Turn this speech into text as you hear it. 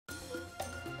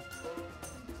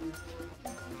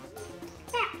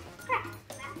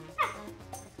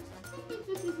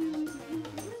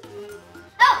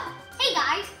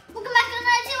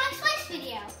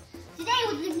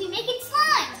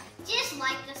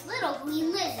ugly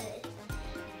lizard.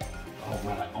 All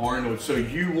right, Arnold, so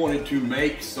you wanted to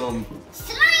make some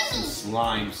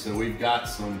slime. So we've got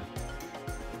some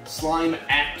slime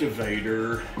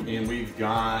activator and we've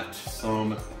got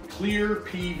some clear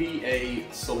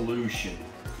PVA solution.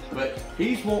 But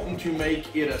he's wanting to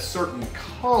make it a certain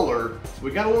color. So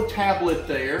we got a little tablet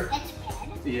there. That's bad.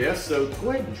 Yeah, so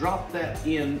go ahead and drop that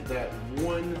in that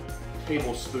 1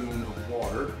 tablespoon of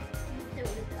water.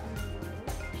 Just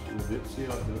a little bit, see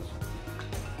how it does.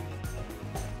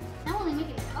 That won't make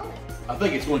it a color. I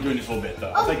think it's going to do in just a little bit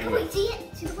though. Oh, I think can we see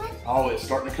it? See the red? Oh, it's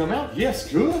starting to come out?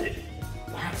 Yes, good.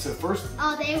 All right, so first.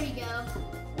 Oh, there we go.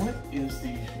 What is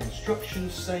the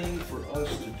instructions saying for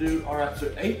us to do? All right,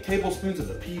 so 8 tablespoons of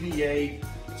the PVA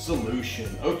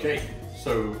solution. Okay,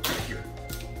 so here,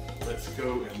 let's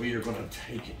go and we are gonna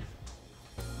take it.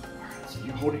 All right, so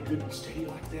you hold it good and steady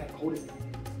like that. Hold it.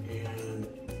 And,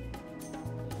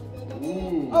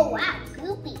 ooh. Oh, wow,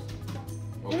 goopy.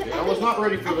 Okay, I was not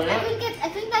ready for that. I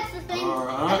think that's the thing. All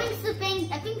right. I think this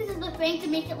is the thing to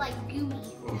make it like gooey.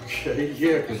 Okay,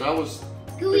 yeah, because I was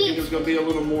Gooey. thinking it was gonna be a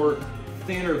little more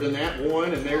thinner than that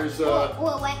one, and there's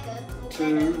Weka.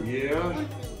 2, yeah.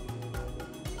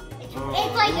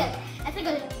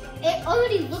 It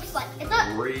already looks like, it's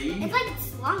not, 3. it's like it's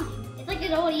slime. It's like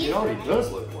it already is. It already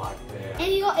does look like that.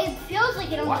 And it feels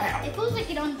like it on Wow. it feels like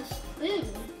it on the spoon.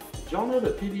 Did y'all know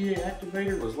that PVA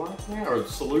activator was like that, or the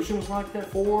solution was like that?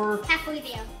 4. Halfway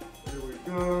down. There we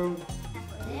go.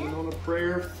 Halfway Going down. on a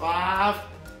prayer. 5.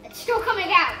 It's still coming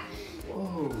out.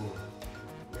 Whoa.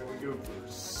 There we go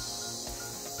for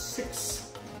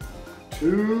 6.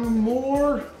 2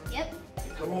 more. Yep.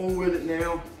 Come on with it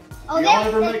now. Oh, Y'all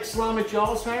ever make slime at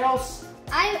y'all's house?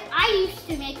 I used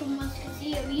to make them once because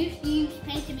we used to use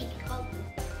paint to make it color.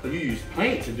 So you use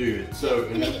paint to do it. So,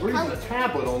 and make it we're using a color.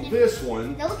 tablet on this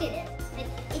one. Now look at it.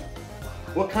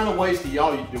 What kind of ways do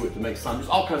y'all do it to make slime? There's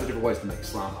all kinds of different ways to make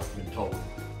slime, I've been told.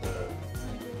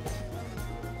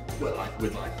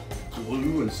 With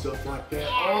glue and stuff like that.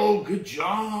 Oh, good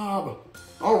job.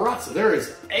 All right, so there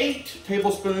is 8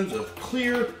 tablespoons of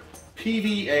clear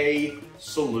PVA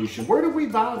solution. Where did we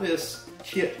buy this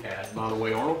kit at, by the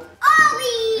way, Arnold?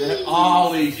 Ollie! At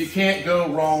Ollie's. You can't go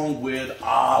wrong with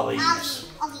Ollie's. Ollie.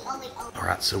 All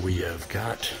right, so we have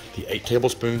got the 8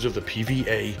 tablespoons of the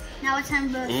PVA. Now it's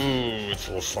time to It's a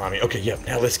little slimy. Okay, yeah,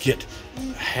 now let's get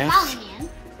half. Polyman.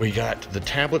 We got the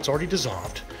tablets already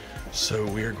dissolved, so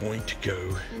we're going to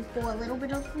go. And pour a little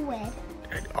bit of red.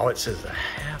 And all it says is a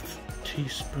half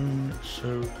teaspoon,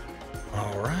 so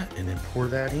all right, and then pour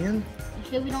that in. You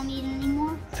sure we don't need it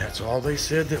anymore? That's all they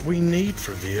said that we need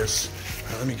for this.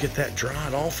 Let me get that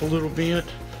dried off a little bit.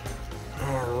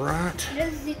 All right.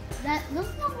 That's not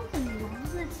looking wrong.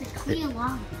 That's a clear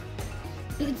line.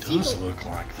 It does look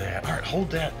like that. All right,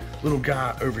 hold that little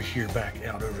guy over here back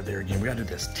out over there again. We gotta do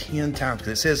this 10 times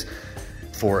because it says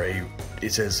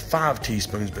it says 5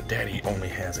 teaspoons, but Daddy only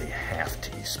has a half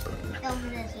teaspoon.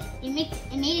 It made it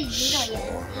bigger.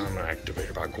 Slime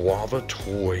activator by Guava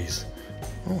Toys.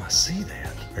 Oh, I see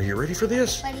that. Are you ready for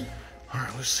this? Buddy. All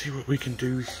right, let's see what we can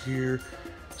do here.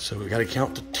 So we got to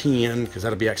count to 10 because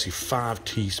that'll be actually 5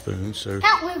 teaspoons. So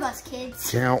Count with us,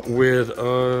 kids. count with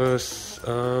us.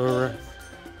 So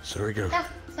there we go.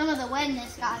 Some of the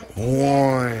wetness got it.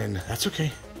 1. That's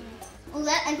okay. Well,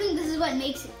 I think this is what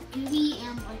makes it gooey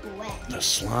and like wet. The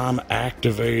slime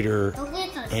activator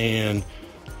and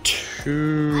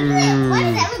 2. Why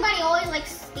does everybody always like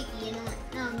sticky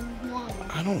and one?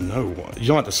 I don't know. You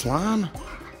don't like the slime?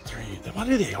 3. Why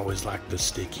do they always like the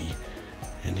sticky?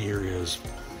 And here is.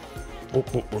 Oh,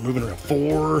 we're moving around.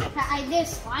 4. There's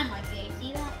slime right there. You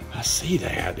see that? I see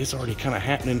that. It's already kind of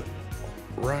happening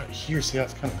right here. See how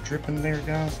it's kind of dripping there,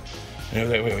 guys? No,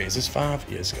 wait. Is this 5?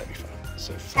 Yeah, it's got to be 5.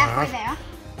 So 5. Halfway there.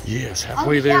 Yes,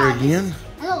 halfway there again.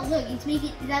 Oh, look, it's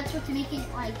making. That's what's making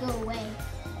it like go away.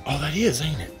 Oh, that is,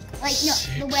 ain't it? Like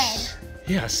 6. no, the red.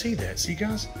 Yeah, I see that. See,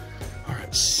 guys? All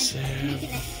right,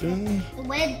 7. The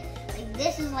red, like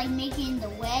this is like making the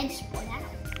wedge split out.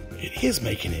 It is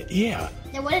making it, yeah.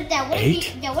 Now what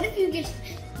if you just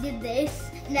did this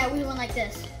and that we went like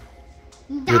this?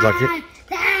 Did like it?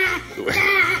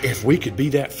 If we could be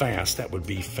that fast, that would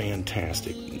be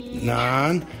fantastic.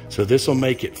 9. So this will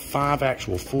make it 5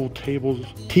 actual full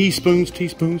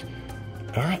teaspoons.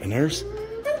 All right, and there's.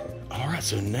 All right,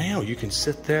 so now you can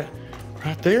set that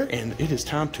right there, and it is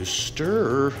time to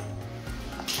stir.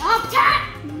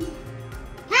 Attack!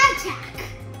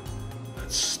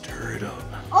 Let's stir it up.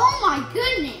 Oh my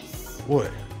goodness!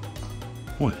 What?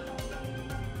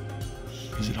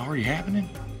 Is it already happening?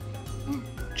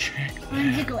 Check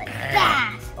that It out.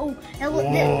 fast. Oh, now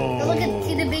look at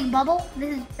see the big bubble?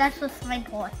 That's the slime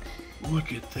part.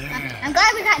 Look at that. I'm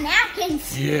glad we got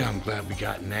napkins. Yeah, I'm glad we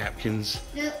got napkins.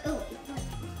 No, oh,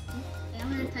 I'm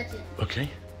gonna touch it. Okay.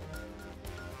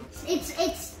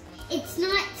 It's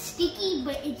not sticky,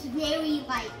 but it's very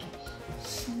like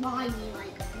slimy,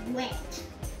 like wet.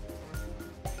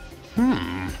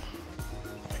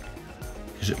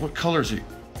 Is it, what color is it?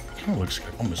 It kind of looks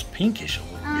like almost pinkish a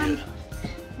little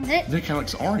bit. That kind of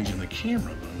looks orange in the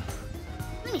camera though.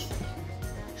 Let me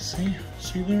see.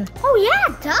 See there? Oh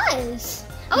yeah, it does.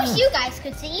 I wish you guys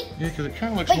could see. Yeah, because it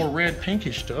kind of looks more red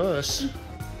pinkish to us.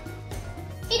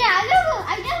 Yeah,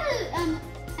 I've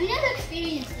never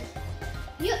experienced this.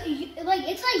 Like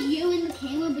it's like you in the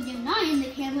camera, but you're not in the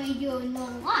camera. You're in real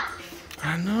life.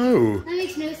 I know. That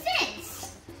makes no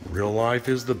sense. Real life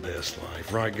is the best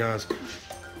life, right, guys?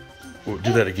 Well,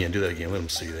 do that again. Do that again. Let them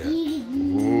see that.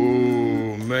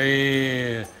 Oh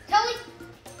man. Tell me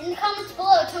in the comments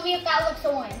below. Tell me if that looks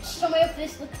orange. Tell me if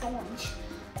this looks orange.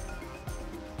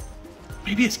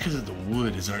 Maybe it's because of the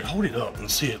wood. Is there? Hold it up and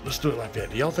see it. Let's do it like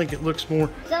that. Do y'all think it looks more?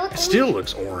 Does that look it still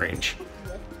looks orange.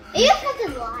 Maybe it's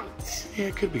because the lights. Yeah,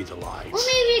 it could be the lights. Or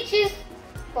maybe it's just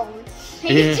phone.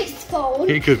 Maybe it's just phone.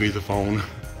 It could be the phone.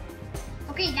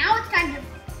 Okay, now it's time to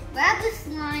grab the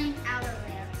slime out of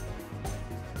there.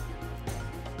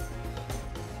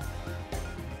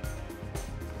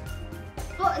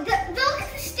 Oh, look at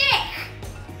the stick.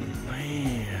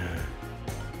 Man.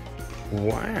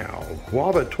 Wow.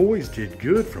 Well, the toys did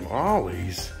good from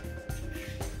Ollie's.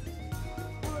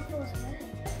 Oh, it feels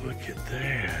good. Look at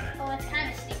that. Oh, it's kind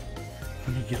of sticky.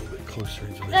 Let me get a little bit closer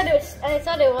into I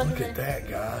thought it wasn't. Look at that,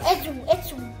 guys.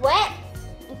 It's wet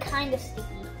and kind of sticky.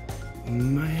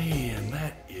 Man,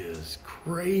 that is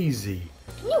crazy.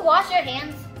 Can you wash your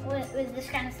hands with this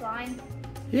kind of slime?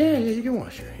 Yeah, you can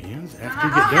wash your hands after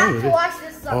you I'll get done have with to it. wash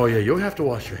this up. Oh yeah, you'll have to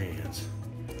wash your hands.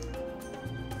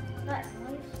 That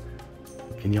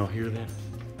noise. Can y'all hear that?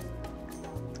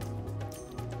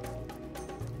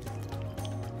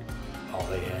 Oh,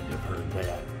 they had to have heard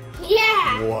that.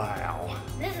 Yeah. Wow.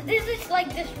 This is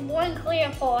like this one clear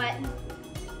part.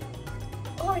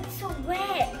 Oh, it's so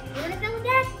wet. You wanna film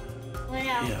that? Well,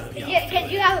 no. Yeah.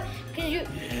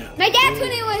 My dad's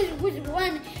when it was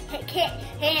one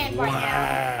hand right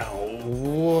now. Wow.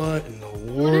 What in the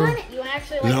world? You wanna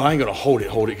actually like? No, I ain't gonna hold it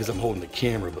because I'm holding the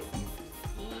camera. But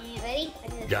Ready?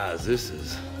 guys, this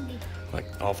is like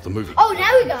off the movie. Oh,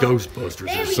 now we go. Ghostbusters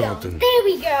There or we something. go. There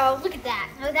we go. Look at that.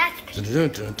 Oh, that's. Dun,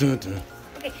 dun, dun, dun.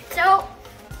 Okay, so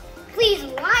please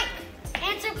like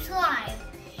and subscribe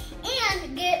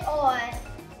and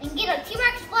get a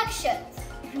T-Rexx flex shirt.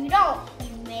 If you don't,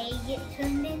 you may get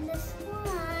turned into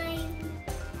slime.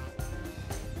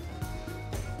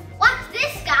 Watch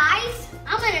this, guys.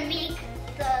 I'm gonna make